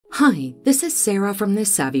Hi, this is Sarah from The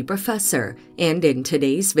Savvy Professor, and in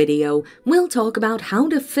today's video, we'll talk about how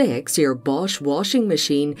to fix your Bosch washing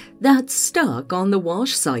machine that's stuck on the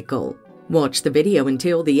wash cycle. Watch the video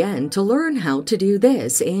until the end to learn how to do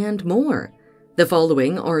this and more. The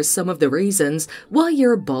following are some of the reasons why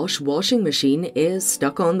your Bosch washing machine is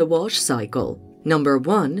stuck on the wash cycle. Number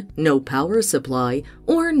 1, no power supply,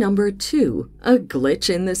 or number 2, a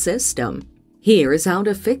glitch in the system. Here's how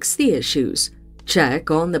to fix the issues.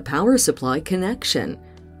 Check on the power supply connection.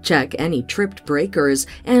 Check any tripped breakers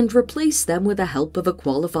and replace them with the help of a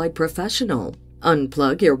qualified professional.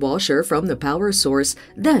 Unplug your washer from the power source,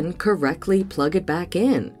 then correctly plug it back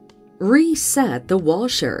in. Reset the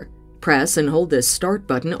washer. Press and hold the start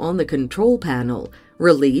button on the control panel.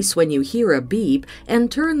 Release when you hear a beep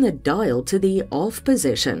and turn the dial to the off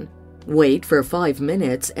position. Wait for 5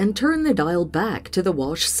 minutes and turn the dial back to the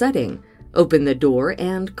wash setting. Open the door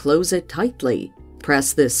and close it tightly.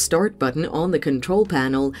 Press the start button on the control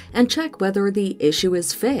panel and check whether the issue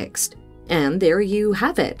is fixed. And there you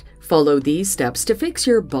have it. Follow these steps to fix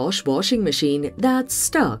your Bosch washing machine that's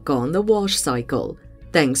stuck on the wash cycle.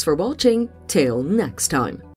 Thanks for watching. Till next time.